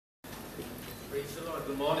Praise the Lord.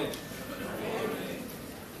 Good morning.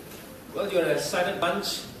 Well, you're an excited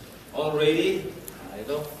bunch already. I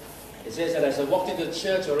know. It says that as I walked into the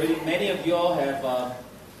church already, many of you all have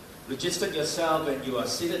registered yourself and you are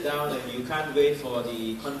seated down and you can't wait for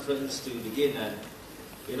the conference to begin. And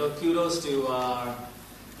kudos to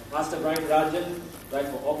Pastor Brian Rajan, right,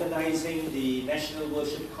 for organizing the National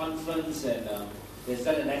Worship Conference, and he's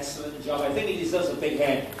done an excellent job. I think he deserves a big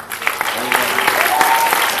hand.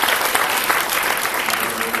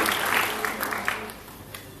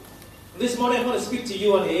 This morning I'm going to speak to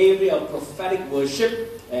you on the area of prophetic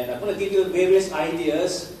worship, and I'm going to give you various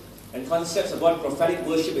ideas and concepts of what prophetic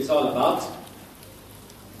worship is all about.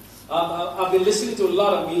 I've been listening to a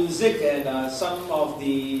lot of music, and some of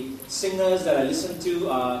the singers that I listen to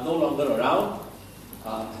are no longer around.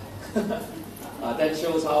 That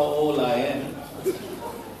shows how old I am.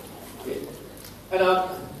 Okay. And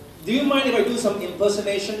do you mind if I do some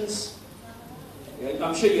impersonations?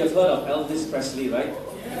 I'm sure you have heard of Elvis Presley, right?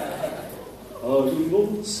 Yeah. Are you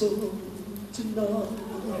lonesome tonight?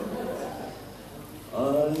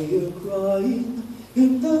 Are you crying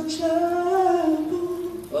in the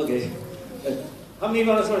chapel? Okay. How many of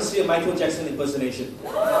us want to see a Michael Jackson impersonation?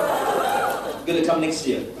 Gonna come next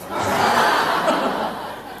year.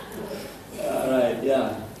 Alright,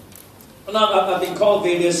 yeah. Now, I've been called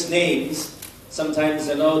various names. Sometimes,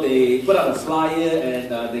 they put out a flyer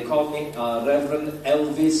and they call me Reverend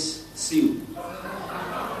Elvis Siew.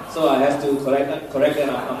 So I have to correct that.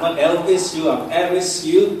 I'm not Elvis Siew, I'm Eris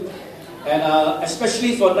Siew. And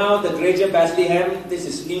especially for now, the Greater Bethlehem, this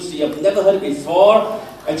is news to you. I've never heard it before.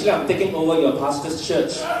 Actually, I'm taking over your pastor's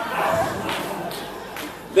church.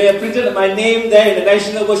 They have printed my name there in the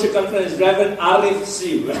National Worship Conference, Reverend Arif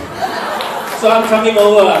Siew. So I'm coming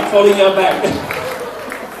over, I'm following your back.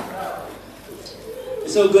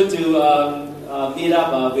 It's so good to meet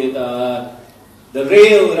up with the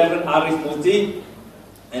real Reverend Arif Murti,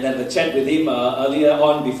 and have a chat with him earlier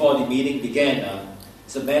on before the meeting began.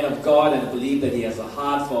 He's a man of God, and I believe that he has a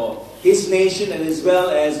heart for his nation and as well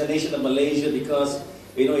as the nation of Malaysia, because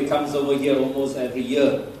he comes over here almost every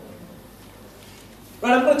year.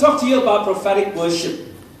 Right, I'm going to talk to you about prophetic worship.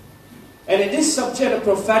 And in this subject of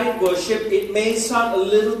prophetic worship, it may sound a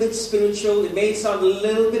little bit spiritual, it may sound a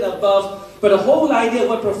little bit above, but the whole idea of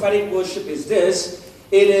what prophetic worship is this: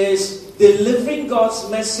 it is delivering God's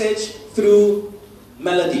message through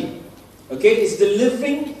melody. Okay, it's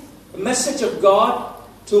delivering the message of God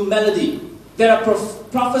to melody. There are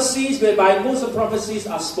prophecies whereby most of prophecies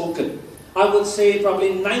are spoken. I would say probably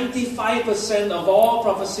 95% of all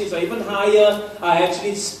prophecies, or even higher, are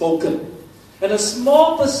actually spoken. And a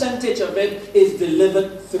small percentage of it is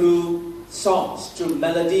delivered through songs, through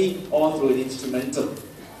melody, or through an instrumental.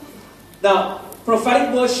 Now,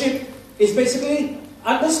 prophetic worship is basically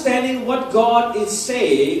understanding what God is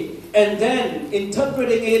saying and then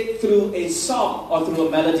interpreting it through a song or through a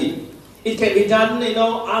melody. It can be done,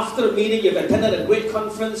 after a meeting, you've attended a great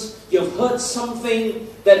conference, you've heard something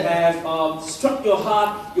that have struck your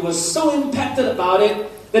heart, you were so impacted about it,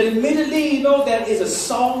 that immediately, there is a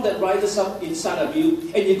song that rises up inside of you,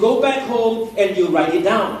 and you go back home and you write it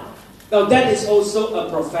down. Now that is also a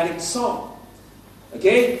prophetic song.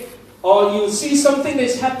 Okay? Or you see something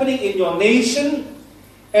that's happening in your nation,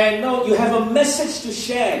 and now you have a message to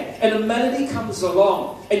share, and a melody comes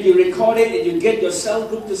along, and you record it, and you get your cell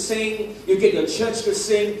group to sing, you get your church to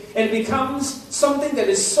sing, and it becomes something that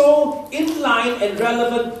is so in line and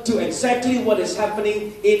relevant to exactly what is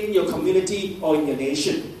happening in your community or in your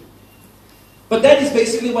nation. But that is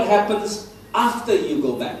basically what happens after you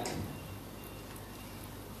go back.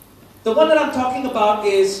 The one that I'm talking about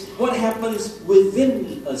is what happens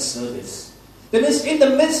within a service. That is, in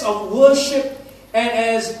the midst of worship, and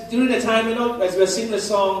as during the time, as we're singing the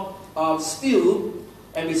song Siew,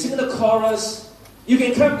 and we sing the chorus, you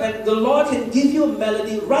can come and the Lord can give you a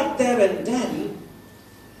melody right there and then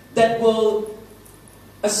that will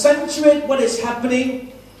accentuate what is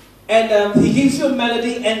happening, and He gives you a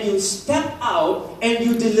melody and you step out and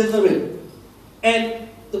you deliver it. And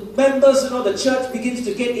the members, the church begins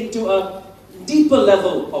to get into a deeper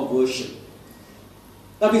level of worship.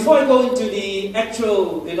 Now before I go into the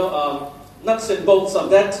actual, nuts and bolts of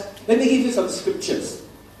that, let me give you some scriptures.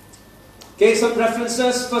 Okay, some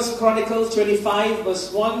references. 1 Chronicles 25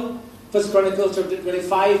 verse 1, 1 Chronicles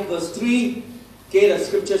 25 verse 3. Okay, the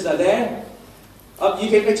scriptures are there. You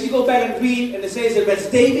can actually go back and read, and it says that as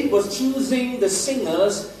David was choosing the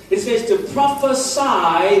singers, it says to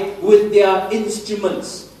prophesy with their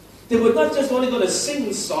instruments. They were not just only going to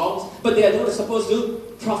sing songs, but they are supposed to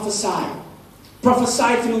prophesy.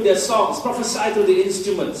 Prophesy through their songs, prophesy through the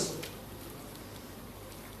instruments.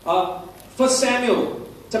 1 1 Samuel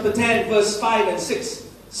chapter 10 verse 5 and 6.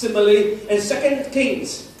 Similarly, in 2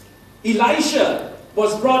 Kings, Elisha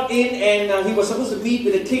was brought in and he was supposed to meet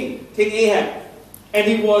with the king, King Ahab. And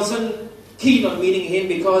he wasn't keen on meeting him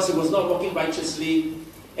because he was not walking righteously.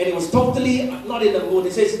 And he was totally not in the mood.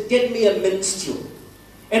 He says, get me a minstrel.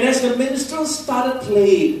 And as the minstrel started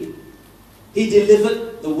playing, he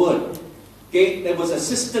delivered the word. Okay, that was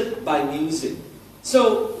assisted by music.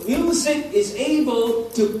 So music is able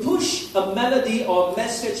to push a melody or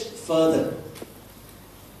message further.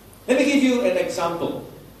 Let me give you an example.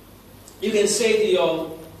 You can say to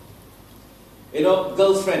your,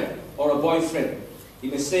 girlfriend or a boyfriend,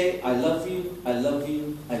 you may say, I love you, I love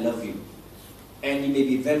you, I love you. And you may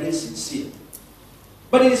be very sincere.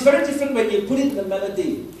 But it is very different when you put it in the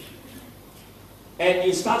melody. And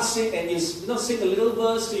you start sing, and you sing a little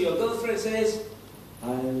verse to your girlfriend, says,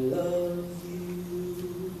 I love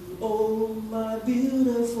you, oh my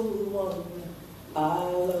beautiful one, I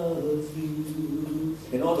love you.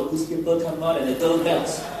 And all the goose people come out and the girl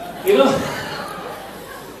melts.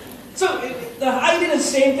 So the idea is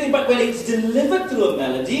the same thing, but when it's delivered through a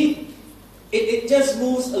melody, it just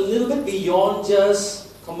moves a little bit beyond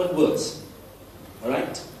just common words.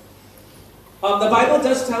 Alright? The Bible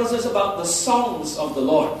just tells us about the songs of the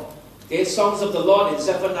Lord. Okay, songs of the Lord in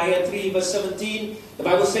Zephaniah 3 verse 17. The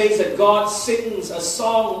Bible says that God sings a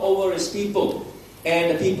song over His people,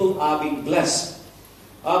 and the people are being blessed.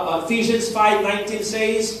 Ephesians 5:19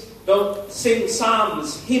 says, don't sing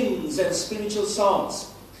psalms, hymns, and spiritual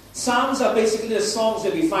songs. Psalms are basically the songs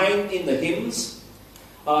that we find in the hymns.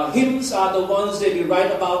 Hymns are the ones that we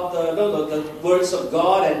write about the words of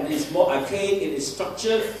God, and it's more archaic in its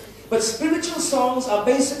structure. But spiritual songs are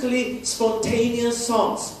basically spontaneous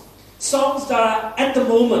songs. Songs that are at the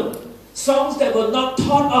moment. Songs that were not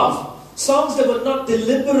thought of. Songs that were not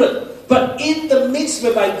deliberate. But in the midst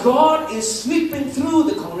whereby God is sweeping through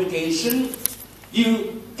the congregation,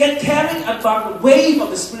 you get carried about the wave of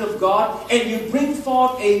the Spirit of God, and you bring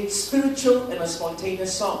forth a spiritual and a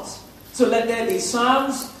spontaneous songs. So let there be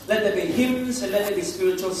psalms, let there be hymns, and let there be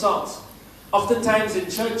spiritual songs. Oftentimes in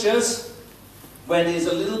churches, when it's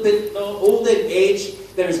a little bit older in age,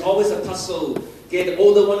 there is always a tussle. Okay, the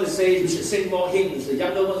older one will say you should sing more hymns. The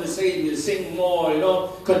younger one will say you should sing more,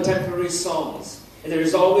 contemporary songs. And there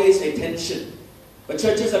is always a tension. But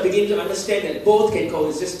churches are beginning to understand that both can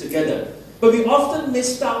coexist together. But we often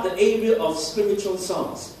missed out the area of spiritual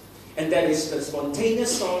songs. And that is the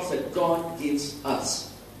spontaneous songs that God gives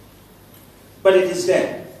us. But it is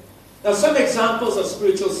there. Now some examples of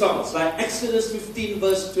spiritual songs, like Exodus 15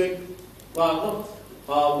 verse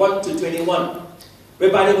 1 to 21.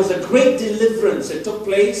 Whereby there was a great deliverance that took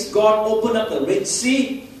place. God opened up the Red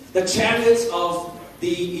Sea. The chariots of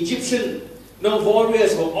the Egyptian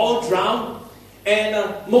warriors were all drowned. And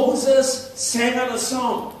Moses sang out a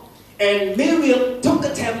song. And Miriam took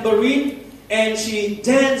the tambourine and she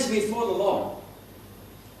danced before the Lord.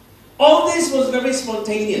 All this was very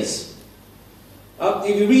spontaneous.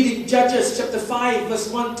 If you read in Judges chapter 5 verse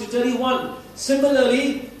 1 to 31.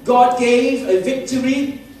 Similarly, God gave a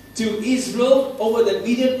victory to Israel over the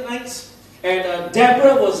Midianites, and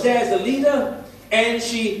Deborah was there as a leader, and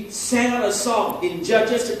she sang out a song in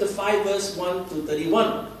Judges chapter 5 verse 1 to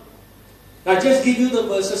 31. Now just give you the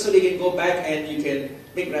verses so you can go back and you can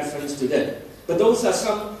make reference to them. But those are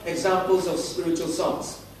some examples of spiritual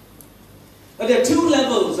songs. Now there are two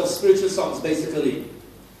levels of spiritual songs basically.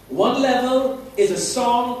 One level is a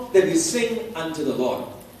song that we sing unto the Lord.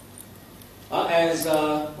 As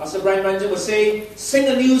Pastor Brian Ranger was saying, sing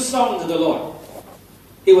a new song to the Lord.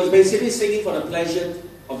 It was basically singing for the pleasure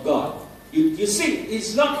of God. You sing.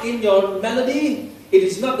 It's not in your melody. It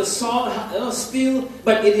is not the song still,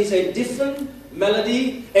 but it is a different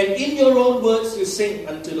melody. And in your own words, you sing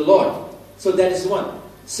unto the Lord. So that is one.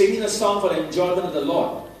 Singing a song for the enjoyment of the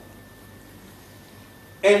Lord.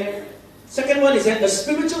 And second one is a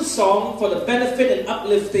spiritual song for the benefit and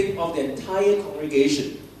uplifting of the entire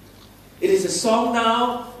congregation. It is a song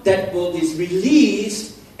now that is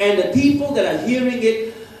released, and the people that are hearing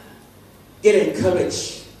it get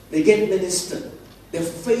encouraged. They get ministered. Their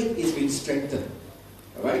faith is being strengthened.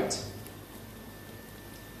 Alright?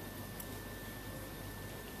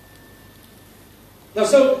 Now,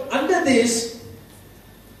 so under this,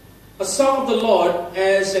 a song of the Lord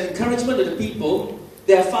as an encouragement to the people,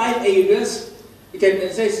 there are 5 areas. You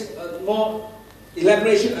can say more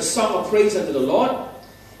elaboration, a song of praise unto the Lord.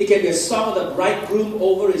 It can be a song of the bridegroom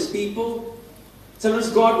over his people. Sometimes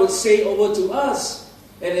God will say over to us,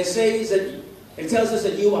 and it says that it tells us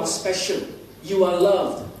that you are special, you are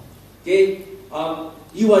loved, okay?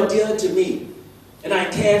 You are dear to me, and I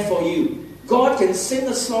care for you. God can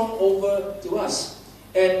sing a song over to us.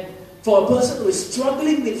 And for a person who is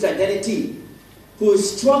struggling with his identity, who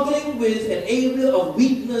is struggling with an area of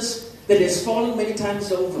weakness that has fallen many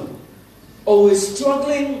times over, or who is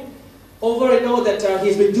struggling over, that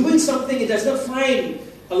he's been doing something, he does not find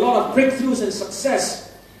a lot of breakthroughs and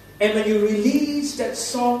success. And when you release that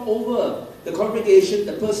song over the congregation,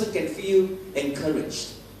 the person can feel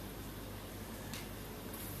encouraged.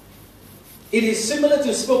 It is similar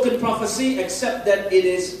to spoken prophecy, except that it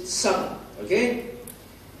is sung. Okay?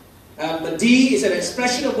 The D is an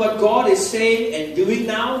expression of what God is saying and doing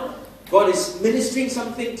now. God is ministering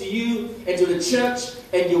something to you and to the church,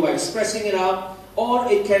 and you are expressing it out.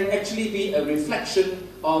 Or it can actually be a reflection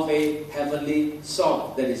of a heavenly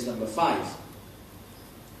song. That is number 5.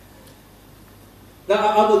 Now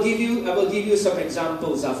I will give you some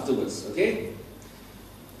examples afterwards. Okay?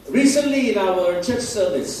 Recently in our church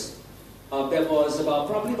service, there was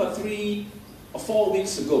probably about 3 or 4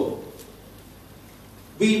 weeks ago,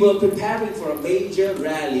 we were preparing for a major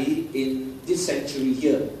rally in this sanctuary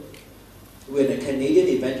here, where the Canadian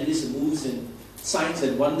evangelist moves in signs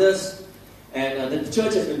and wonders. And the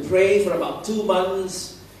church has been praying for about 2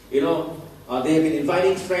 months. They have been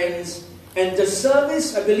inviting friends. And the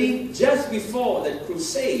service, I believe, just before that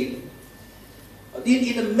crusade,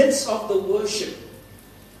 in the midst of the worship,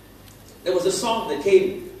 there was a song that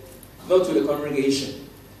came to the congregation.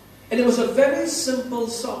 And it was a very simple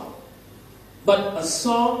song, but a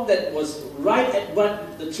song that was right at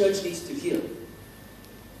what the church needs to hear.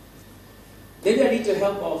 Maybe I need the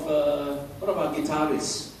help of one of our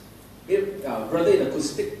guitarists. Brother in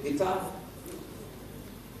acoustic guitar.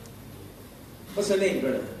 What's your name,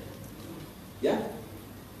 brother? Yeah?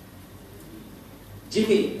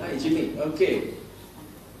 Jimmy. Hi, Jimmy. Okay.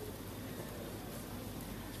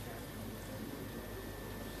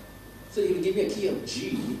 So you will give me a key of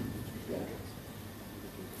G. Yeah.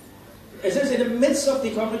 It says in the midst of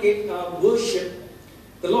the congregation worship,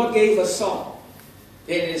 the Lord gave a song.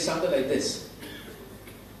 And it sounded like this.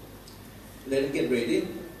 Let him get ready.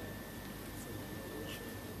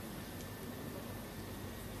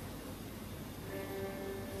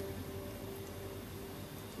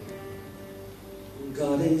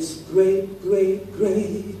 God is great, great,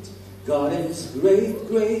 great. God is great,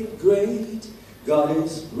 great, great. God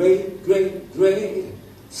is great, great, great.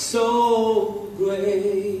 So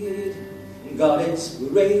great. God is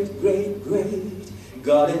great, great, great.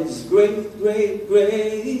 God is great, great,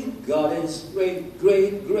 great. God is great,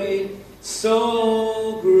 great, great.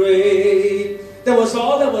 So great. That was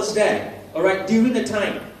all that was there. Alright, during the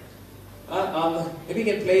time. Maybe you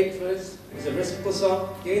can play it first. It's a very simple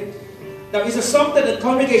song. Okay? Now, it's a song that the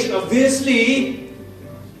congregation, obviously,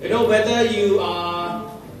 whether you are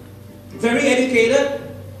very educated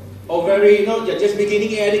or very, you're just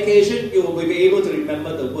beginning your education, you will be able to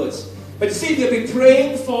remember the words. But you see, we've been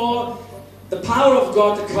praying for the power of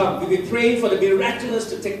God to come. We've been praying for the miraculous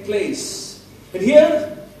to take place. And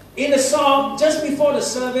here, in the song, just before the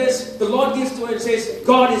service, the Lord gives to it and says,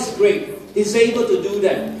 God is great. He's able to do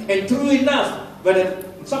that. And true enough, when the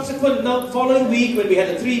subsequent following week, when we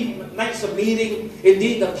had the 3 nights of meeting,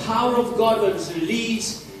 indeed the power of God was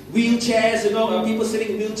released. Wheelchairs, people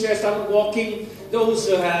sitting in wheelchairs started walking. Those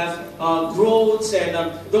who have growths and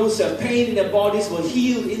those who have pain in their bodies were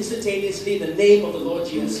healed instantaneously in the name of the Lord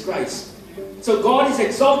Jesus Christ. So God is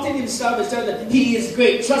exalting Himself and saying that He is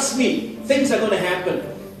great. Trust me, things are going to happen.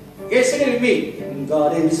 Okay, sing it with me.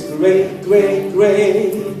 God is great, great,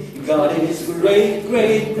 great. God is great,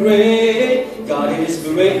 great, great. God is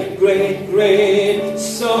great, great, great.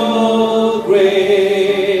 So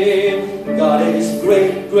great. God is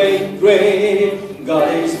great, great, great. God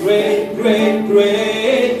is great, great,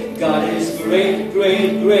 great. God is great,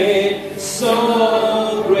 great, great.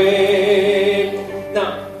 So great.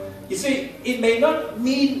 Now, you see, it may not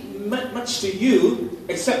mean much to you,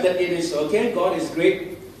 except that it is okay, God is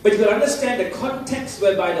great. But you will understand the context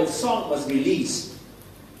whereby the song was released.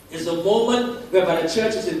 Is the moment whereby the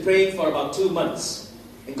church has been praying for about 2 months.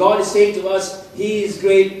 And God is saying to us, He is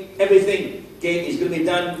great, everything is going to be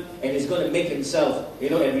done, and He's going to make Himself,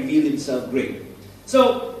 and reveal Himself great.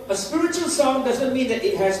 So, a spiritual song doesn't mean that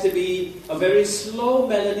it has to be a very slow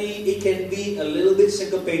melody. It can be a little bit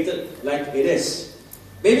syncopated like it is.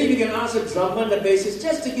 Maybe we can ask a drummer and a bassist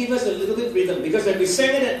just to give us a little bit rhythm. Because when we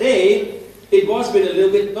sang it that day, it was with a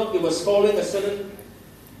little bit, it was following a certain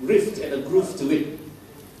riff and a groove to it.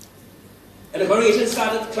 And the congregation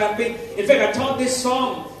started clapping. In fact, I taught this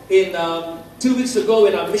song in 2 weeks ago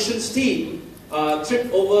in our missions team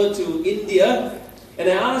trip over to India. And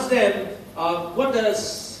I asked them, how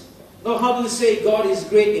do you say God is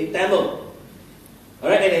great in Tamil? All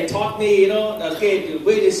right, and they taught me, okay, the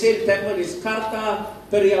way they say the temple is Karta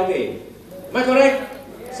Periave. Am I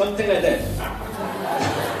correct? Something like that.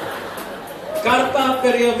 Karta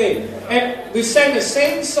Periave. And we sang the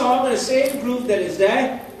same song, the same group that is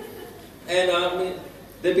there, and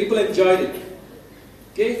the people enjoyed it.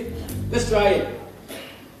 Okay, let's try it.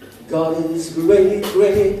 God is great,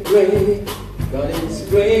 great, great. God is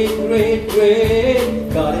great, great, great.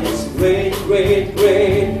 God is great, great,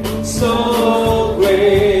 great. So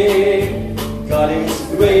great. God is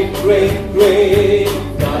great, great, great.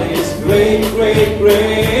 God is great, great,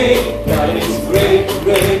 great. God is great,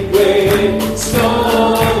 great, great. So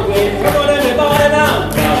great. Come on, everybody now.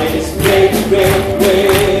 God is great, great,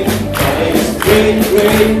 great. God is great,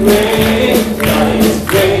 great, great. God is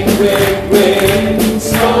great, great, great.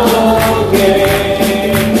 So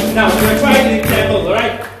great. Now we're trying the example,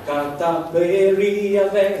 alright? Karta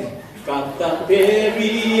Periave. Karta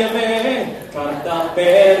Periave. Karta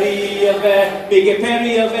Periave. Bige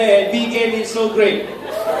Periave. Bige means so great.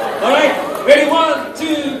 Alright? Ready? 1,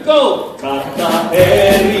 2, go. Karta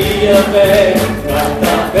Periave.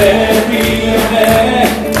 Karta Periave.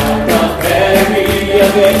 Karta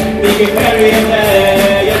Periave. Bige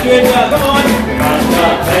Periave. You're doing well. Come on. Karta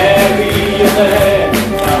Periave.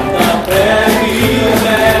 Karta Periave.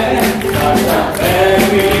 Karta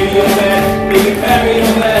Periave. Bige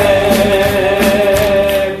Periave.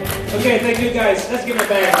 Okay, thank you guys. Let's give it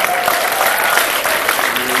back.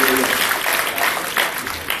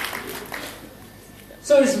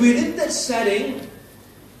 So it's within that setting.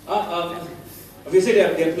 Obviously,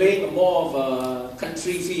 they're playing more of a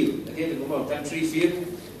country feel. Okay, the more of country feel.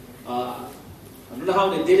 I don't know how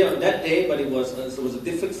they did it on that day, but it was a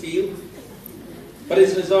different feel. But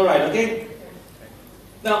it's all right. Okay.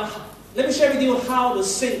 Now, let me share with you how to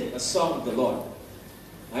sing a song of the Lord.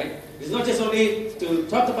 Right? It's not just only to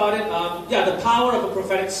talk about it. The power of a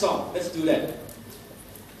prophetic song. Let's do that.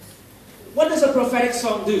 What does a prophetic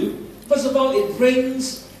song do? First of all, it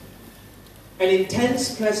brings an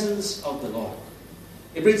intense presence of the Lord.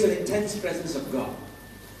 It brings an intense presence of God.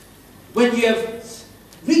 When you have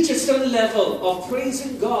reached a certain level of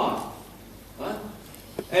praising God,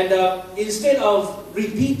 and instead of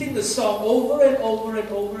repeating the song over and over and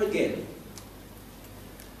over again,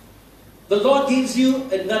 the Lord gives you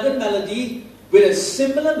another melody with a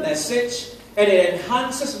similar message, and it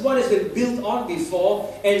enhances what has been built on before,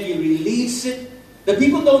 and you release it. The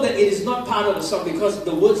people know that it is not part of the song because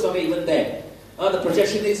the words are not even there. The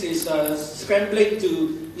projectionist is scrambling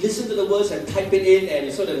to listen to the words and type it in,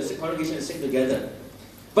 and so that the congregation can sing together.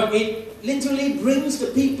 But it literally brings the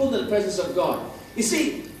people to the presence of God. You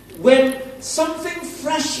see, when something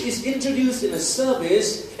fresh is introduced in a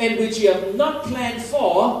service and which you have not planned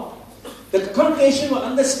for, the congregation will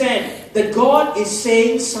understand that God is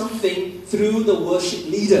saying something through the worship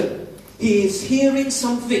leader. He is hearing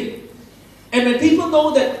something. And when people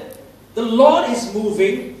know that the Lord is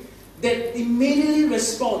moving, they immediately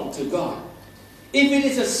respond to God. If it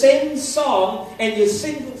is the same song and you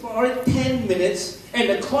sing for it 10 minutes and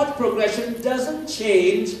the chord progression doesn't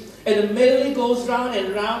change and the melody goes round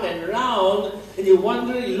and round and round, and you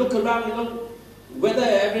wonder, you look around, you know, whether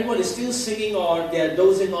everyone is still singing or they are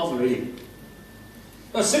dozing off already.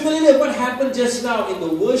 Now similarly, what happened just now in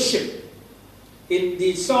the worship, in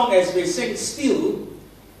the song as we sing Still,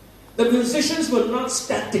 the musicians were not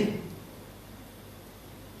static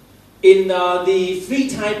in the free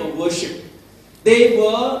time of worship. They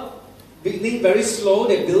were beginning very slow,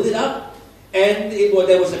 they built it up, and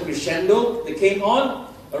there was a crescendo that came on.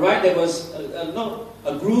 Alright, there was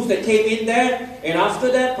a groove that came in there, and after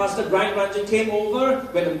that, Pastor Brian Ranjan came over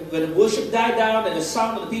when the worship died down and the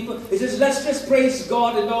sound of the people. He says, let's just praise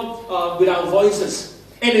God, with our voices.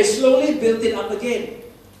 And they slowly built it up again.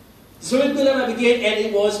 Slowly built it up again, and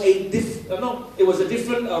it was a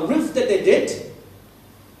different riff that they did.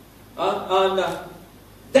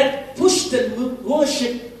 That pushed the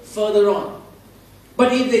worship further on.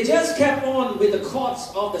 But if they just kept on with the chords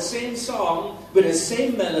of the same song, with the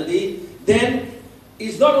same melody, then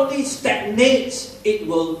it's not only stagnates, it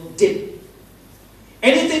will dip.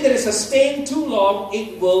 Anything that is sustained too long,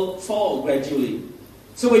 it will fall gradually.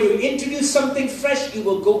 So when you introduce something fresh, it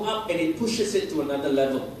will go up and it pushes it to another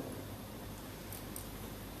level.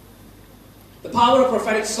 The power of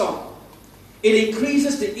prophetic song. It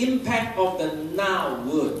increases the impact of the now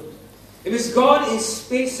word. It means God is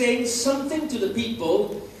saying something to the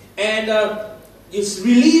people, and you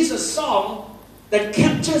release a song that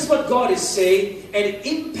captures what God is saying and it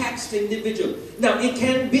impacts the individual. Now, it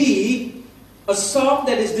can be a song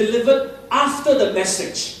that is delivered after the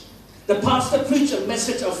message. The pastor preached a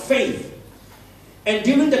message of faith, and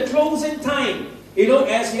during the closing time,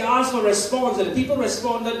 as he asked for response, and the people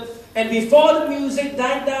responded, and before the music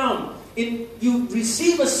died down, you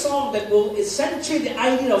receive a song that will accentuate the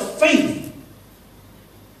idea of faith.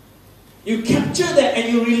 You capture that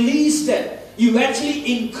and you release that. You actually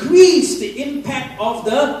increase the impact of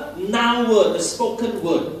the now word, the spoken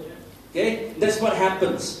word. Okay? That's what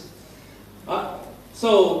happens.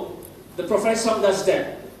 So, the prophetic song does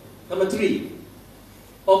that. Number 3.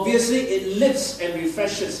 Obviously, it lifts and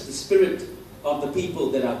refreshes the spirit of the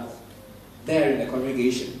people that are there in the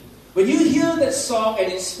congregation. When you hear that song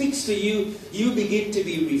and it speaks to you, you begin to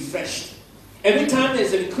be refreshed. Every time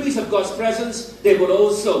there's an increase of God's presence, there will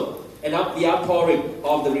also end up the outpouring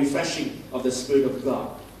of the refreshing of the Spirit of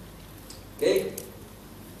God. Okay?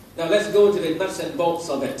 Now let's go to the nuts and bolts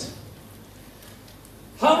of it.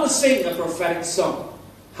 How to sing a prophetic song?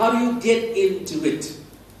 How do you get into it?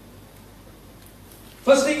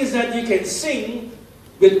 First thing is that you can sing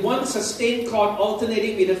with one sustained chord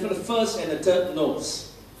alternating between the first and the third notes.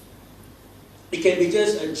 It can be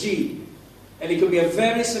just a G, and it could be a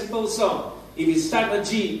very simple song. If you start a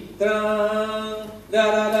G, so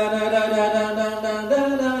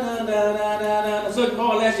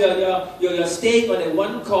more or less you're staying on a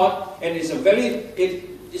one chord, and it's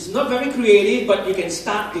not very creative, but you can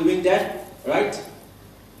start doing that, right?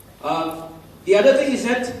 The other thing is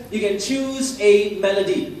that you can choose a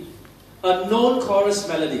melody, a known chorus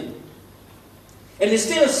melody. And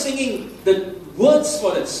instead of singing the words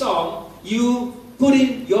for that song, you put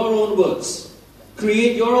in your own words.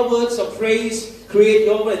 Create your own words of praise, create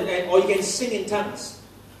your own, or you can sing in tongues.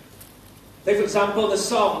 Take for example the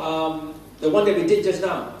song, the one that we did just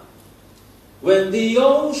now. When the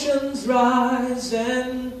oceans rise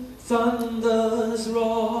and thunders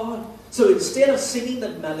roar. So instead of singing the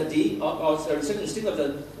melody, or instead of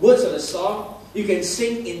the words of the song, you can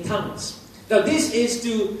sing in tongues. Now this is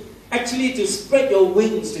to spread your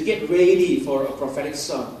wings to get ready for a prophetic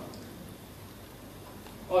song.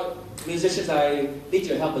 Oh, musicians, I need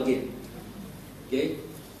your help again. Okay?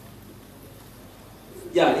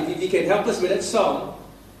 Yeah, if you can help us with that song.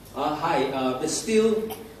 Hi, it's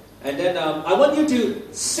Siew. And then I want you to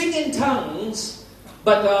sing in tongues,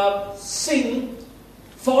 but sing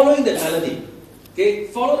following the melody. Okay?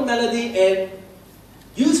 Follow the melody and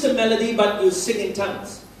use the melody, but you sing in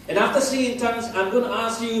tongues. And after singing in tongues, I'm going to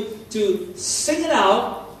ask you to sing it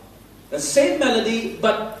out, the same melody,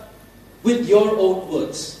 but with your own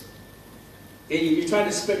words. Okay? You're trying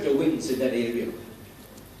to spread your wings in that area.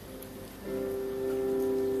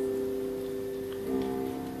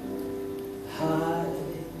 Hide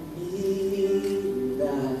me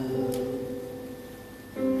now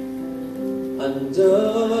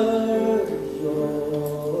under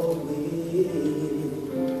your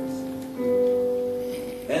wings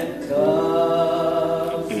and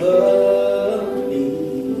cover me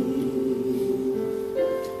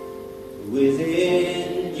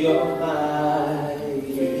within your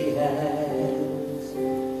mighty hands.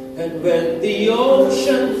 And when the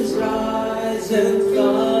oceans rise and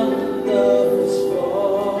thunders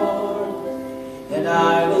roar, and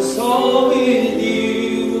I will soar with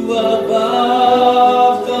you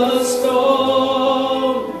above the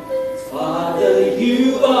storm. Father,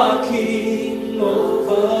 you are King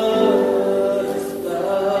over the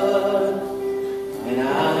flood, and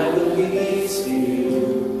I will be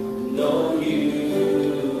still, know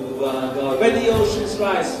you are God. When the oceans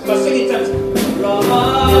rise, but sing it tongues.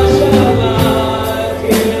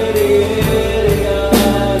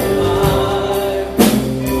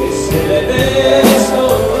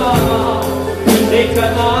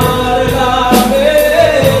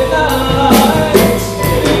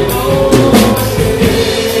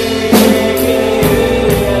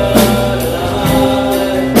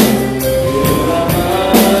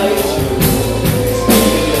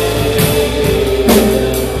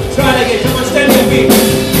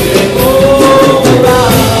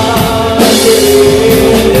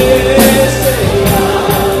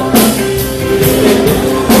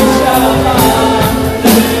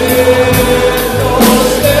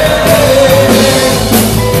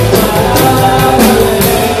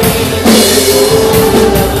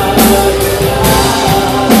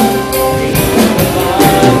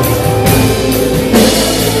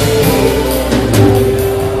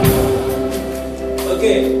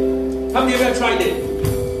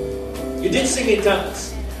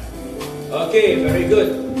 Okay, very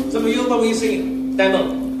good. Some of you, what were you singing?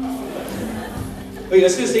 Tamil. Oh, you're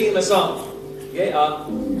still singing the song. Okay,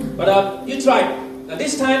 but you try. Now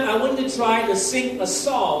this time, I want you to try to sing a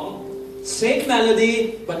song, same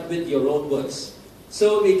melody, but with your own words.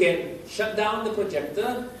 So we can shut down the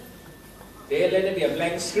projector. Okay, let it be a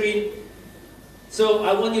blank screen. So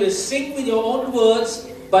I want you to sing with your own words,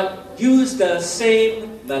 but use the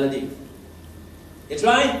same melody. It's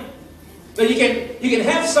right. But you can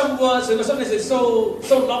have some words, sometimes it's so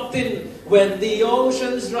locked in. When the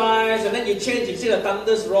oceans rise, and then you change, you see the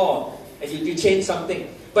thunders roar, and you change something.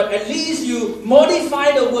 But at least you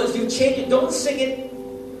modify the words, you change it, don't sing it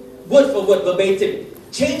word for word, verbatim.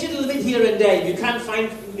 Change it a little bit here and there if you can't find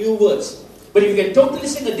new words. But if you can totally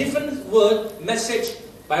sing a different word, message,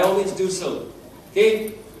 by all means do so.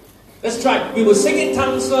 Okay? Let's try. We will sing in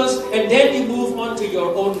tongues first, and then you move on to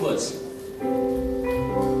your own words.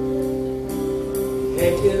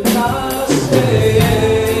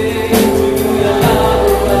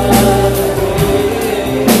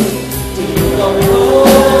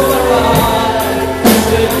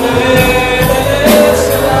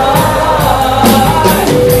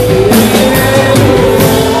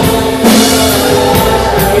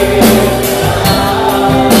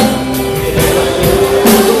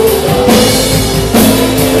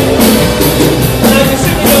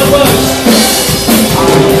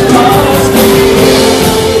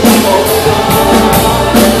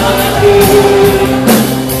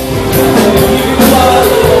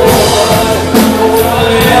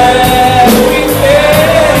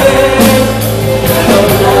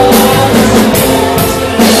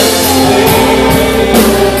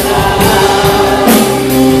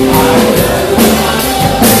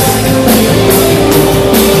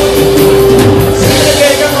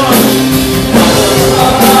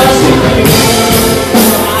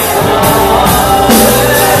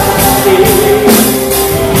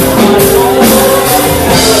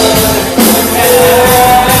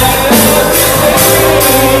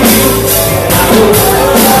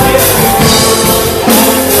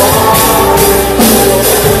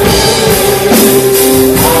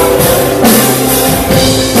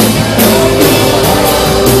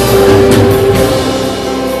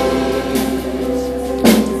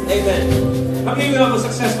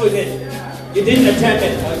 You didn't attempt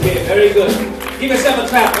it. Okay, very good. Give yourself a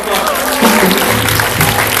clap. Come on.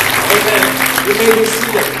 Amen. You may be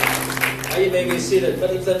seated. You may be seated.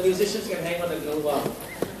 But if the musicians can hang on a little while.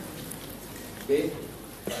 Okay.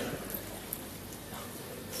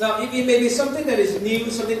 Now, it may be something that is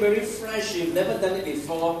new, something very fresh. You've never done it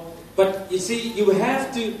before. But you see, you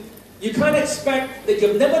can't expect that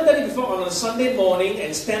you've never done it before on a Sunday morning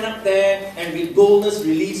and stand up there and with boldness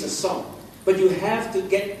release a song. But you have to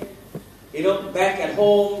get, back at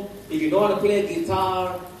home. If you know how to play a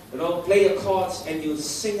guitar, play your chords and you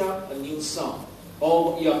sing out a new song.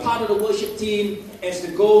 Or you're part of the worship team as to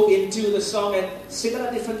go into the song and sing out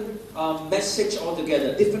a different message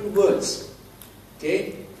altogether, different words.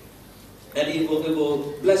 Okay? And it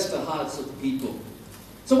will bless the hearts of the people.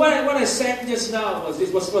 So what I sang just now was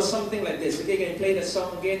something like this. Okay, can you play the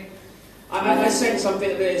song again? I sang something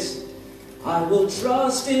like this. I will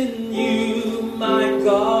trust in you, my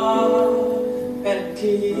God and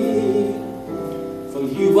King, for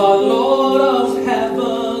you are Lord of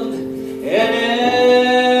heaven and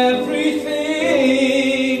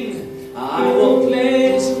everything. I will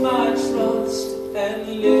place my trust and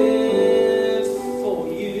live for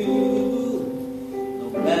you. No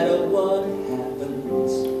matter what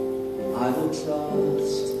happens, I will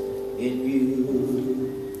trust in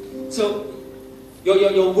you. So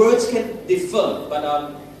your words can differ, but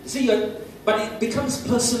but it becomes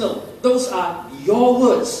personal. Those are your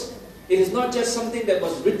words. It is not just something that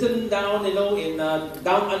was written down, in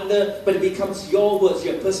down under, but it becomes your words.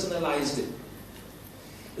 You have personalized it.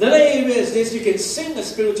 Another area is this: you can sing a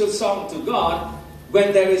spiritual song to God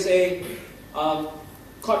when there is a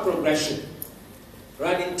chord progression,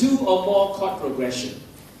 right? In two or more chord progression.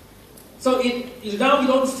 So now you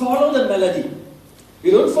don't follow the melody. You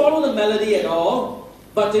don't follow the melody at all,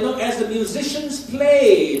 but as the musicians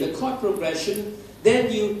play the chord progression, then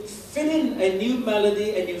you fit in a new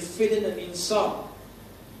melody and you fit in a new song.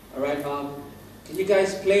 All right, can you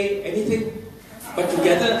guys play anything but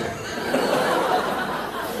together?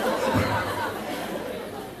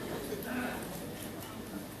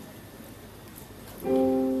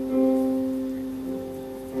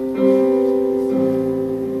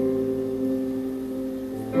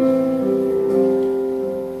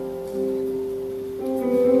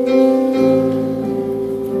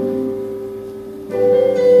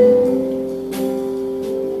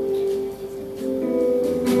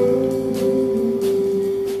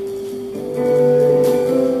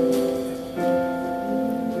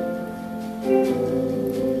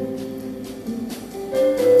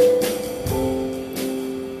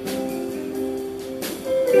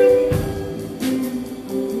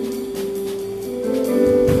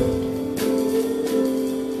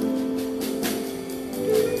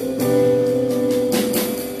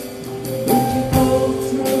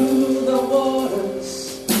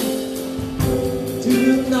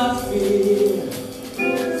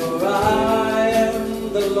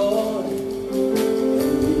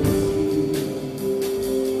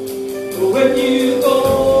 When you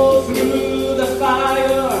go through the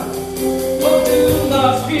fire, oh, do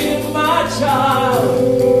not fear, my child.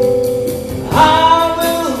 I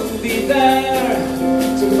will be there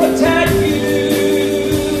to protect you.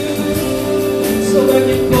 So when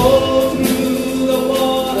you go through the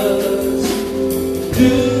waters,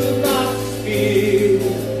 do not fear.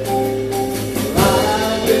 I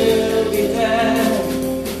will be there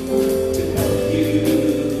to help you.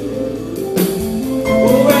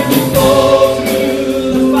 When you go through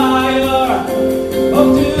the fire, oh,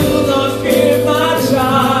 do not fear, my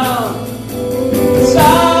child. 'Cause I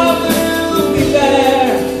will be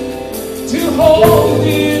there to hold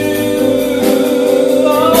you.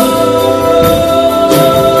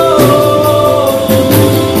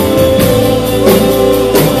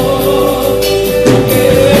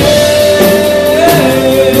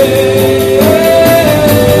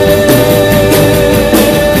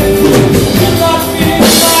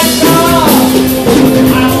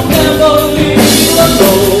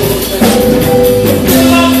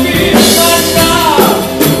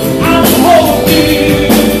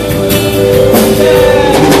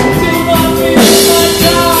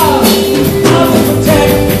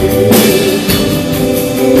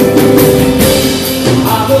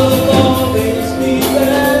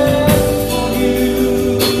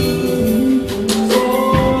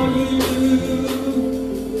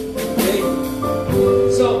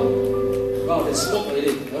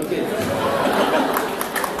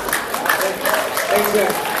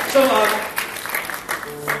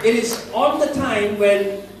 It is on the time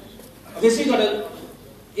when, obviously,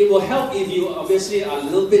 it will help if you obviously are a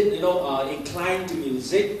little bit, inclined to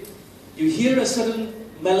music. You hear a certain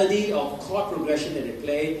melody or chord progression that they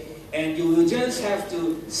play, and you will just have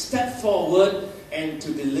to step forward and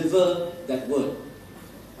to deliver that word.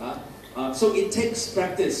 So it takes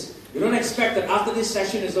practice. You don't expect that after this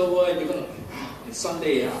session is over and you're going to, it's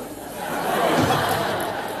Sunday,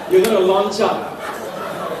 you're going to launch up.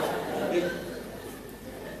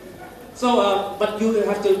 So, but you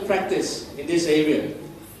have to practice in this area.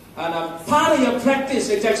 And part of your practice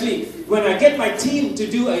is actually, when I get my team to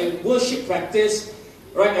do a worship practice,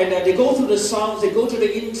 right, and they go through the songs, they go through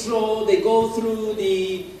the intro, they go through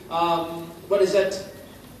the,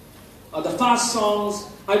 the fast songs,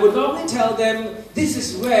 I would normally tell them, this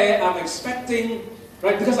is where I'm expecting,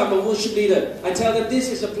 right, because I'm a worship leader, I tell them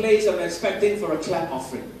this is a place I'm expecting for a clap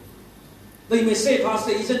offering. Now you may say,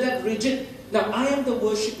 Pastor, isn't that rigid? Now, I am the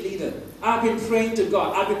worship leader. I've been praying to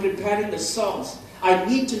God. I've been preparing the songs. I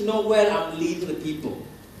need to know where I'm leading the people.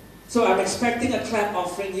 So I'm expecting a clap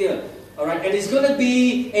offering here. All right? And it's going to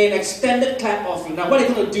be an extended clap offering. Now, what are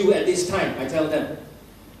you going to do at this time? I tell them.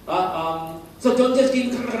 So don't just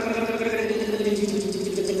give...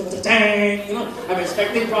 I'm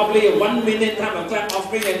expecting probably a 1 minute time of clap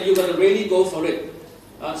offering, and you're going to really go for it.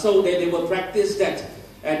 So they will practice that.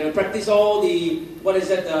 And they'll practice all the,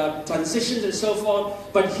 transitions and so forth.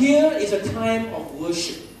 But here is a time of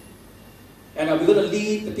worship. And we're going to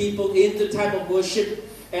lead the people into the time of worship.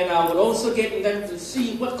 And I will also get them to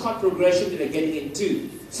see what chord progression they're getting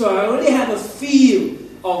into. So I already have a feel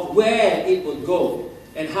of where it will go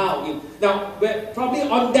and how. Now, probably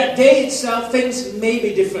on that day itself, things may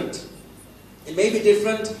be different. It may be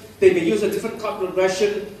different. They may use a different chord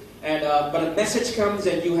progression. And but a message comes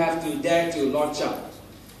and you have to dare to launch up.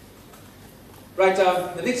 Right,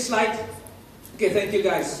 the next slide. Okay, thank you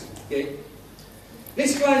guys. Okay.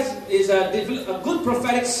 Next slide is a good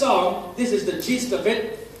prophetic song. This is the gist of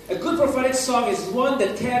it. A good prophetic song is one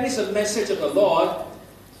that carries a message of the Lord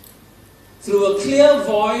through a clear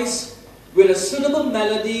voice with a suitable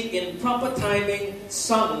melody in proper timing,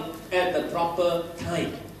 sung at the proper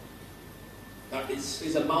time. Now,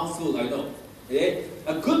 it's a mouthful, I know. Okay?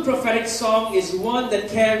 A good prophetic song is one that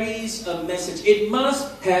carries a message. It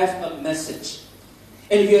must have a message.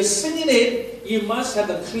 And if you're singing it, you must have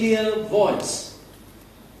a clear voice.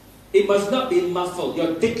 It must not be muffled.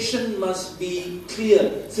 Your diction must be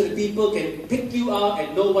clear so that people can pick you out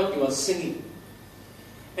and know what you are singing.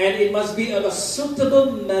 And it must be of a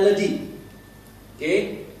suitable melody.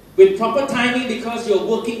 Okay? With proper timing, because you're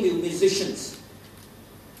working with musicians.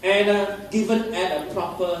 And given at a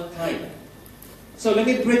proper time. So let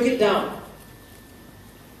me break it down.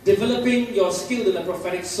 Developing your skill in a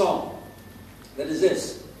prophetic song. That is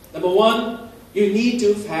this. Number one, you need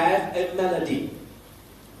to have a melody.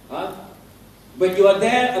 When you are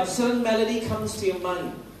there, a certain melody comes to your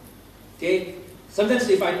mind. Okay? Sometimes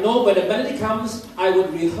if I know when the melody comes, I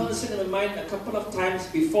would rehearse it in my mind a couple of times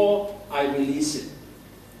before I release it.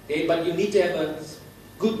 Okay? But you need to have a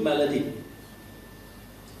good melody.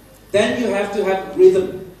 Then you have to have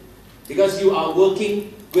rhythm. Because you are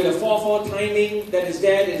working with a 4/4 timing that is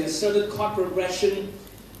there. There's a certain chord progression,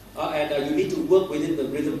 and you need to work within the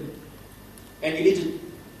rhythm. And you need to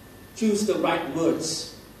choose the right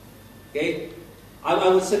words. Okay? I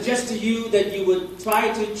would suggest to you that you would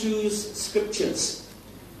try to choose scriptures.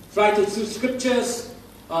 Try to choose scriptures.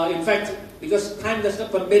 In fact, because time does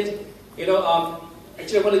not permit,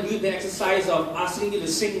 actually I want to do the exercise of asking you to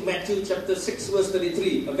sing Matthew chapter 6 verse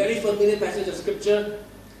 33. A very familiar passage of scripture.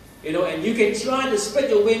 And you can try to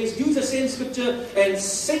spread your wings, use the same scripture, and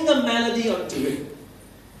sing a melody onto it.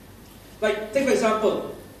 Like, take for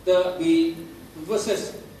example, the verse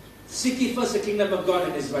says, "Seek ye first the kingdom of God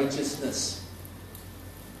and His righteousness."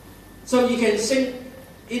 So you can sing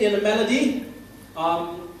it in a melody.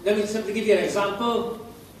 Let me simply give you an example.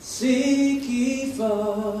 Seek ye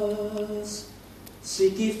first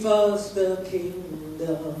the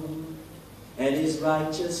kingdom and His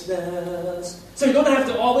righteousness. So you don't have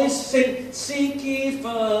to always sing, "Seek ye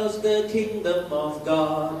first the kingdom of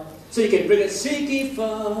God." So you can bring it, seek ye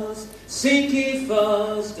first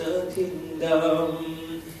the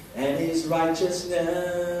kingdom and His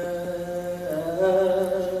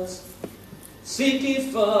righteousness. Seek ye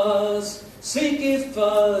first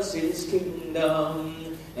His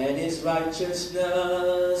kingdom and His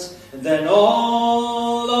righteousness. And then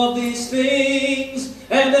all of these things,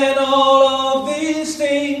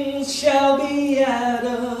 shall be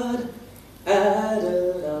added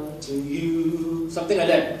unto you. Something like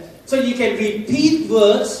that. So you can repeat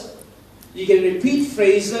words, you can repeat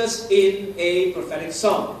phrases in a prophetic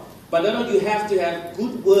song. But you have to have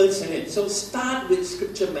good words in it. So start with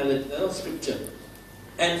scripture melody, scripture.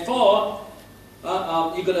 And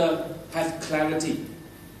you're going to have clarity.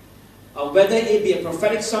 Whether it be a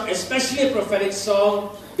prophetic song, especially a prophetic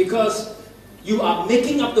song, because you are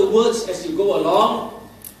making up the words as you go along.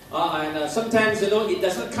 And sometimes, it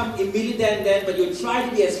doesn't come immediately then, but you try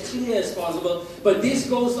to be as clear as possible. But this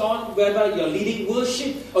goes on whether you're leading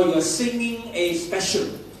worship or you're singing a special.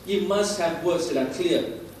 You must have words that are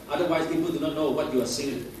clear. Otherwise, people do not know what you are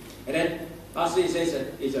singing. And then, lastly, it says that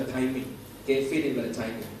it's your timing. Okay, fit in with the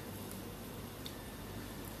timing.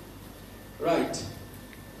 Right.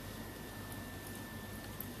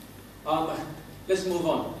 Let's move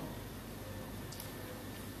on.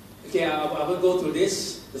 Okay, I will go through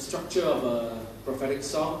this, the structure of a prophetic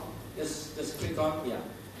song. Just click on, yeah.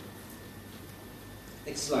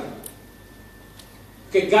 Next slide.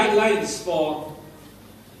 Okay, guidelines for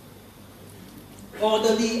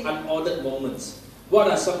orderly, unordered moments. What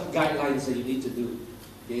are some guidelines that you need to do?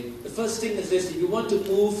 Okay, the first thing is this: if you want to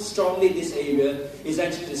move strongly in this area, is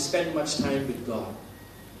actually to spend much time with God.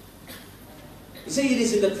 You see, it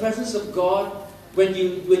is in the presence of God when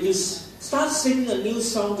you start singing a new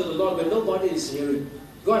song to the Lord when nobody is hearing.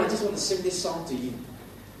 God, I just want to sing this song to you.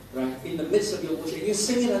 Right? In the midst of your worship, you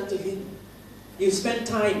sing it unto Him. You spend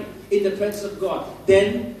time in the presence of God.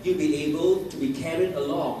 Then you'll be able to be carried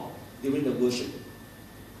along during the worship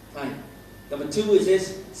time. Number 2 is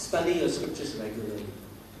this: study your scriptures regularly.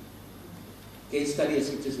 Okay, study your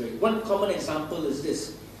scriptures regularly. One common example is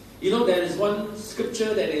this. There is one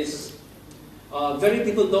scripture that is very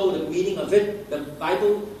people know the meaning of it. The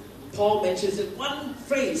Bible, Paul mentions it. One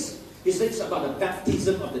phrase, he says about the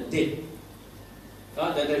baptism of the dead.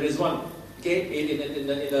 There is one. Okay, in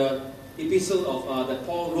the epistle of that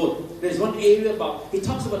Paul wrote, there is one area he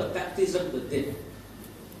talks about the baptism of the dead.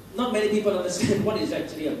 Not many people understand what it's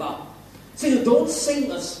actually about. So you don't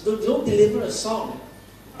don't deliver a song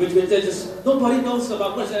which nobody knows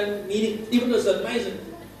about what's that meaning, even though it's amazing.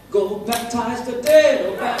 Go baptize the dead,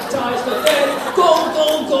 oh baptize the dead, go,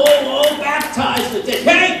 oh baptize the dead,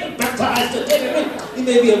 hey, baptize the dead. I mean, it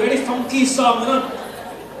may be a very funky song,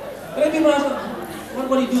 But then people ask, what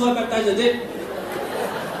do you do to baptize the dead?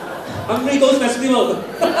 Hungry Ghost Festival.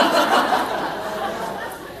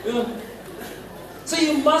 So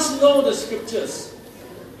you must know the scriptures.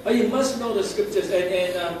 You must know the scriptures,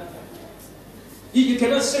 and you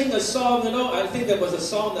cannot sing a song. I think there was a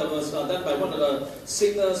song that was done by one of the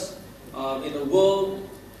singers in the world.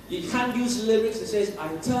 You can't use lyrics that says, "I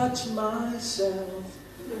touch myself."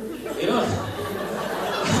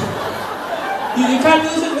 You can't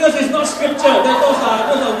use it because it's not scripture. Those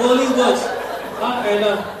are worldly words.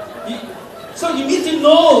 So you need to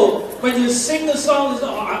know when you sing the song.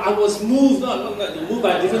 I was moved. No, you're moved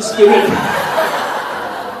by a different spirit.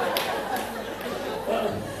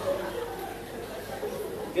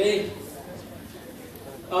 Okay.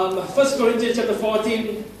 1 Corinthians chapter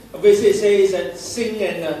 14, obviously it says that sing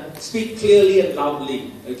and speak clearly and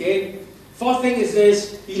loudly. Okay. Fourth thing is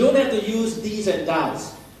this: you don't have to use these and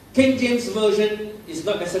thous. King James Version is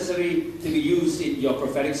not necessary to be used in your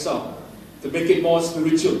prophetic song. to make it more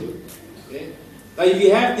spiritual. Okay? Now, if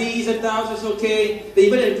you have these and thous, it's okay.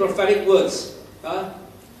 Even in prophetic words.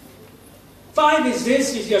 5 is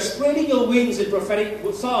this: if you're spreading your wings in prophetic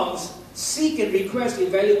songs, seek and request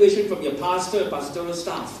evaluation from your pastor and pastoral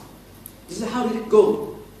staff. This is how did it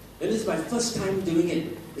go? And this is my first time doing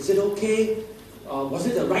it. Is it okay? Was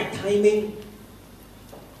it the right timing?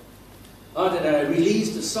 That I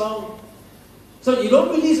released the song? So you don't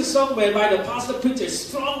release a song whereby the pastor preaches a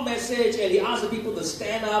strong message and he asks the people to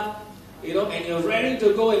stand up, and you're ready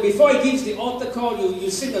to go. And before he gives the altar call, you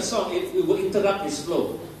sing a song. It will interrupt his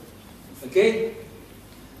flow. Okay?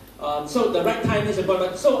 So the right time is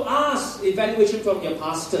important. So ask evaluation from your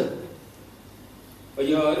pastor, or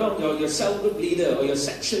your cell group leader, or your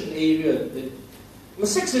section area. Number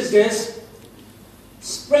 6 is this: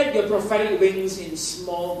 spread your prophetic wings in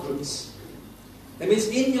small groups. That means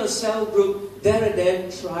in your cell group, there and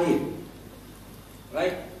then try it.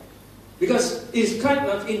 Right? Because it's kind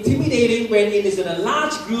of intimidating when it is in a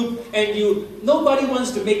large group and nobody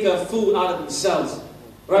wants to make a fool out of themselves.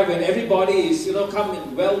 Right? When everybody is, come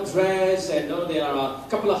in well-dressed and there are a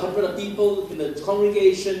couple of hundred of people in the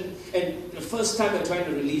congregation and the first time you're trying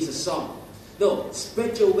to release a song. No,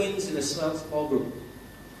 spread your wings in a small group.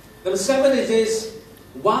 Number 7 is this: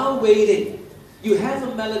 while waiting, you have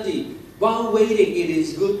a melody. While waiting, it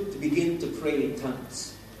is good to begin to pray in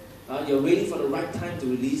tongues. You're waiting for the right time to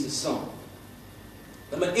release a song.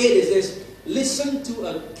 Number 8 is this: listen to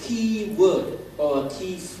a key word or a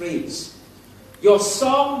key phrase. Your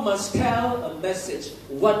song must tell a message.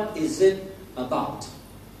 What is it about?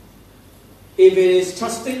 If it is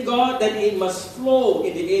trusting God, then it must flow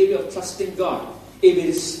in the area of trusting God. If it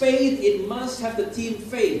is faith, it must have the theme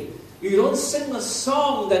faith. You don't sing a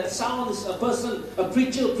song that sounds a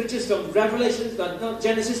preacher who preaches from Revelation, not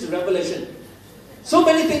Genesis to Revelation. So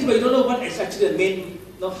many things, but you don't know what is actually the main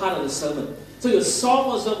heart of the sermon. So your song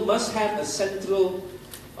also must have a central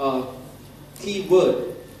key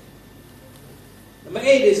word. Number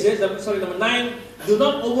 9, do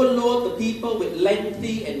not overload the people with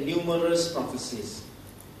lengthy and numerous prophecies.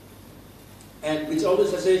 And which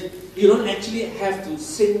always says, you don't actually have to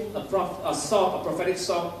sing a prophetic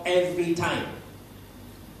song every time.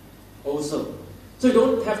 Also. So you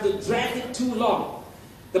don't have to drag it too long.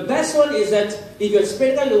 The best one is that if you're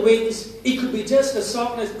spreading out your wings, it could be just a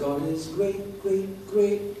song that's God is great, great,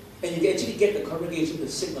 great. And you can actually get the congregation to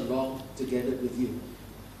sing along together with you.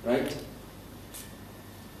 Right?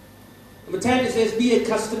 Number 10, it says, be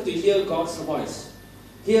accustomed to hear God's voice.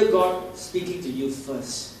 Hear God speaking to you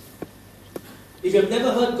first. If you've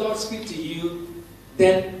never heard God speak to you,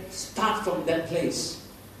 then start from that place.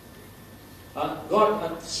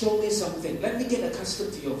 God, show me something. Let me get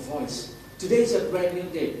accustomed to your voice. Today is a brand new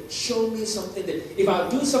day. Show me something that if I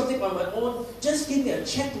do something on my own, just give me a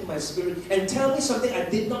check in my spirit and tell me something I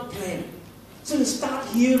did not plan. So you start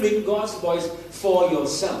hearing God's voice for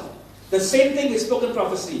yourself. The same thing with spoken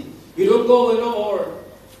prophecy. You don't go, or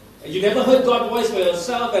you never heard God's voice for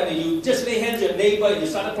yourself, and you just lay hands on your neighbor and you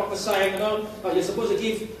started prophesying, you're supposed to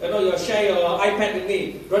give, share your iPad with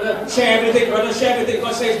me. Brother, share everything, brother, share everything.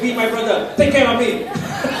 God says, be my brother, take care of me.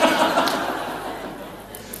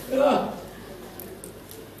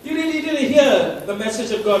 You really need to hear the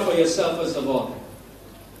message of God for yourself first of all.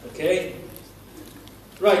 Okay?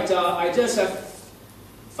 Right, I just have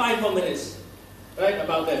 5 more minutes. Right,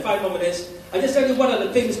 about that, 5 more minutes. I just tell you what are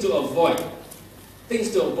the things to avoid.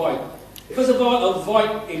 Things to avoid. First of all,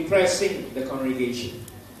 avoid impressing the congregation.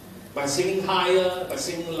 By singing higher, by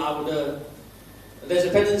singing louder. There's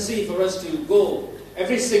a tendency for us to go.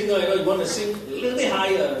 Every singer, you want to sing a little bit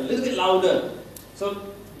higher, a little bit louder. So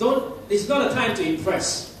it's not a time to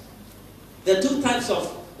impress. There are 2 types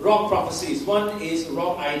of wrong prophecies. One is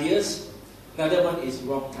wrong ideas. Another one is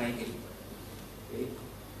wrong timing. Okay?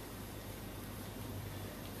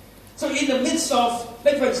 So in the midst of,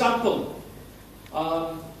 like for example,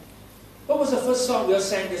 what was the first song we all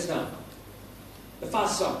sang just now? The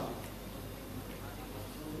fast song.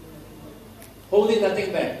 Holding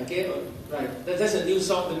Nothing Back. Okay, right. That's a new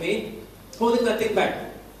song to me. Holding Nothing Back.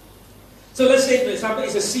 So let's say, for example,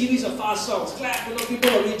 it's a series of fast songs. Clap, people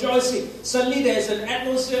are rejoicing. Suddenly there's an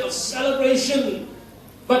atmosphere of celebration.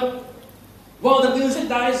 But while the music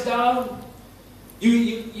dies down,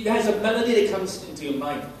 there's a melody that comes into your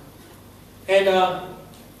mind. And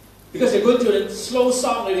because you're going to a slow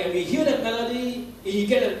song, and you hear that melody, you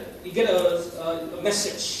get a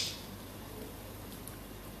message.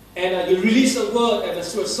 And you release a word and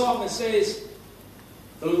through a song that says,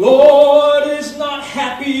 "The Lord is not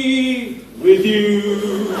happy with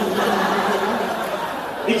you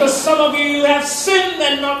because some of you have sinned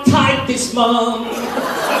and not tithed this month."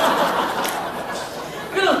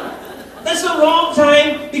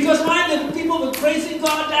 praising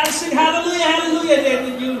God, dancing, hallelujah, hallelujah.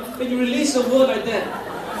 And when you release a word like that,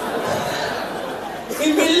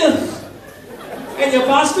 in millions. And your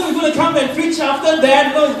pastor is going to come and preach after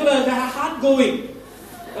that. He's going to have heart going.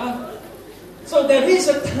 So there is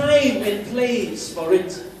a time and place for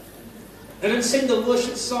it. And then sing the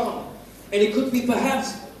worship song. And it could be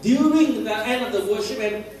perhaps during the end of the worship,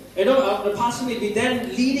 and the pastor may be then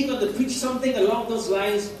leading on to preach something along those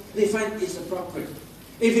lines. They find it's appropriate.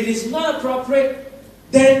 If it is not appropriate,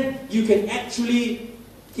 then you can actually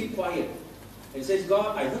keep quiet. And says,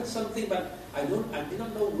 God, I heard something, but I did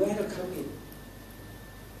not know where to come in.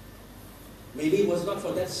 Maybe it was not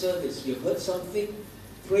for that service. You heard something,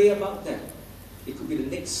 pray about that. It could be the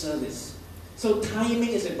next service. So timing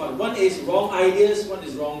is important. One is wrong ideas, one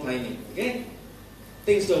is wrong timing. Okay?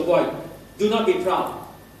 Things to avoid. Do not be proud.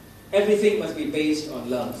 Everything must be based on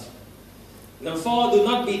love. Number 4, do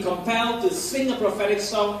not be compelled to sing a prophetic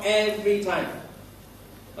song every time.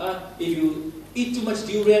 If you eat too much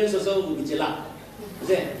durians or so, will be jelak. Is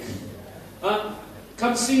it?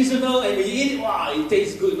 Come seasonal, and when you eat it, wow, it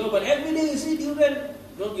tastes good. No, but every day you see durian,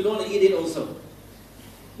 you don't want to eat it also.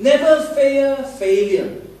 Never fear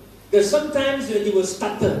failure. There's sometimes when you will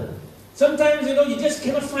stutter. Sometimes, you just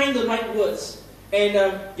cannot find the right words. And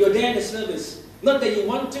you're there in the service. Not that you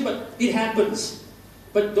want to, but it happens.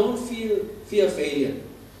 But don't fear failure.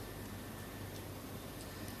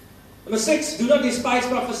 Number 6, do not despise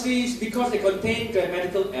prophecies because they contain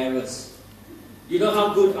grammatical errors. You know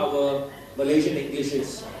how good our Malaysian English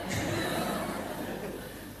is.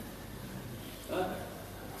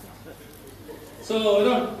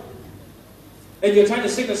 So, and you're trying to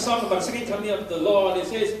sing a song about the second coming of the Lord. It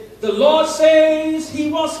says, the Lord says He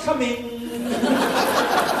was coming.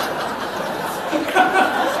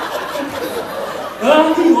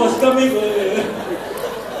 He was coming.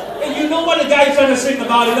 And you know what the guy is trying to sing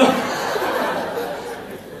about,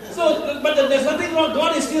 So, but there's nothing wrong.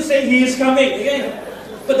 God is still saying He is coming. Okay?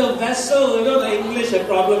 But the vessel, the English have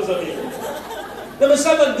problems on it. Number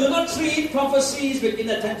 7, do not treat prophecies with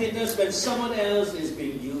inattentiveness when someone else is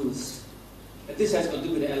being used. And this has got to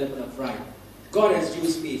do with the element of pride. God has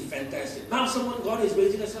used me, fantastic. Now God is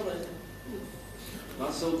raising us up.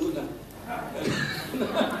 Not so good.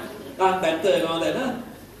 Not better and all that.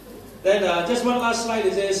 Then just one last slide.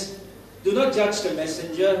 It says, do not judge the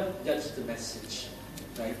messenger, judge the message.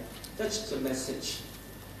 Right? Judge the message.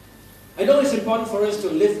 I know it's important for us to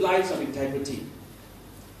live lives of integrity.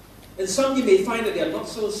 And some you may find that they are not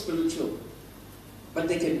so spiritual, but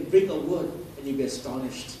they can bring a word and you'll be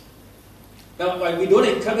astonished. Now, we don't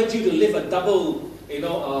encourage you to live a double,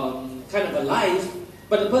 kind of a life,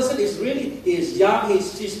 but the person is young,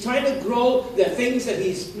 he's trying to grow. There are things that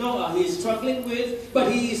he's struggling with,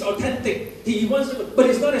 but he is authentic. He wants to, but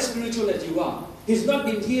he's not as spiritual as you are. He's not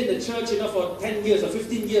been here in the church, for 10 years or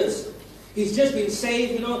 15 years. He's just been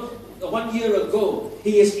saved, 1 year ago.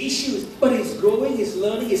 He has issues, but he's growing, he's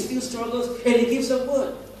learning, he still struggles, and he gives a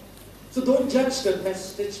word. So don't judge the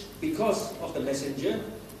message because of the messenger.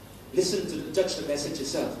 Judge the message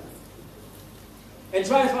yourself. And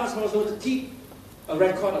try as far as possible to keep a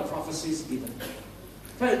record of prophecies given.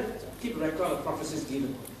 Try to keep a record of prophecies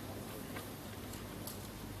given.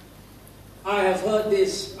 I have heard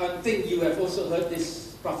this, I think you have also heard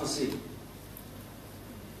this prophecy.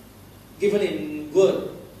 Given in word.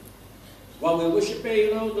 While we're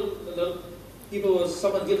worshiping, the people,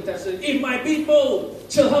 someone give a testimony, if my people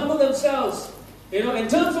shall humble themselves, and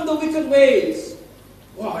turn from the wicked ways.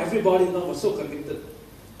 Wow, everybody was so convicted.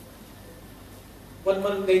 1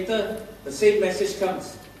 month later, the same message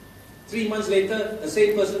comes. 3 months later, the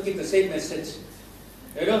same person gives the same message.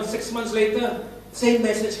 6 months later, same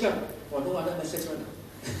message comes. Well, no other message.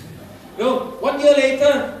 1 year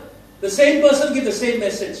later, the same person gives the same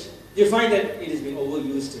message. You find that it is being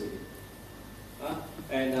overused already.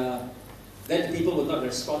 And then people will not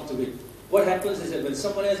respond to it. What happens is that when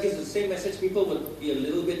someone else gives the same message, people will be a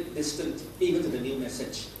little bit distant, even to the new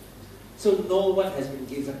message. So know what has been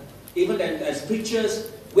given. Even as preachers,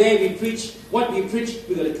 where we preach, what we preach,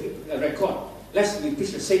 we're going to keep a record. Lest we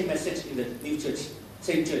preach the same message in the new church,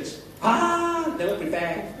 same church. Never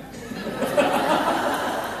prepared.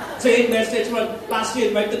 Same message, last year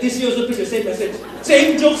invited, this year also preach the same message.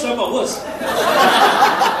 Same jokes, or worse.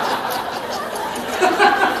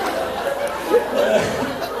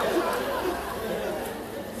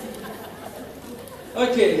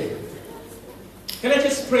 Okay. Can I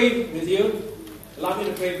just pray with you? Allow me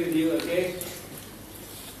to pray with you, okay?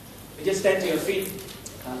 You just stand to your feet.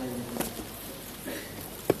 Hallelujah.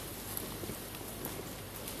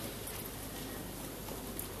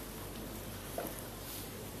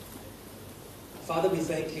 Father, we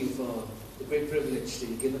thank you for the great privilege that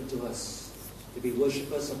you've given to us to be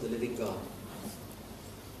worshippers of the living God.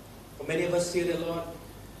 For many of us here, dear Lord,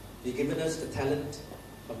 you've given us the talent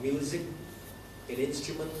of music, in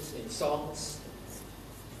instruments, in songs.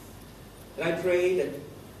 And I pray that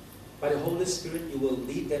by the Holy Spirit, you will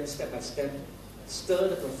lead them step by step, stir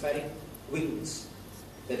the prophetic wings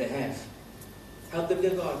that they have. Help them,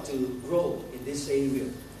 dear God, to grow in this area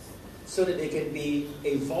so that they can be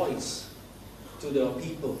a voice to the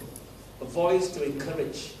people, a voice to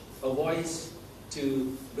encourage, a voice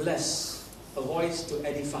to bless, a voice to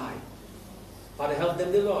edify. Father, help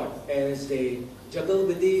them, dear Lord, as they juggle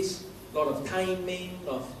with this, Lord, of timing,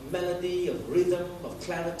 of melody, of rhythm, of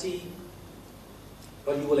clarity.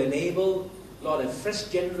 But you will enable, Lord, a fresh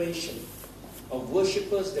generation of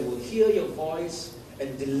worshippers that will hear your voice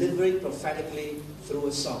and deliver it prophetically through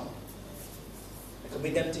a song. I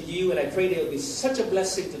commit them to you, and I pray they will be such a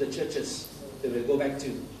blessing to the churches that we'll go back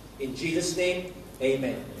to. In Jesus' name,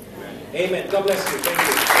 amen. Amen. God bless you.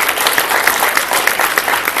 Thank you.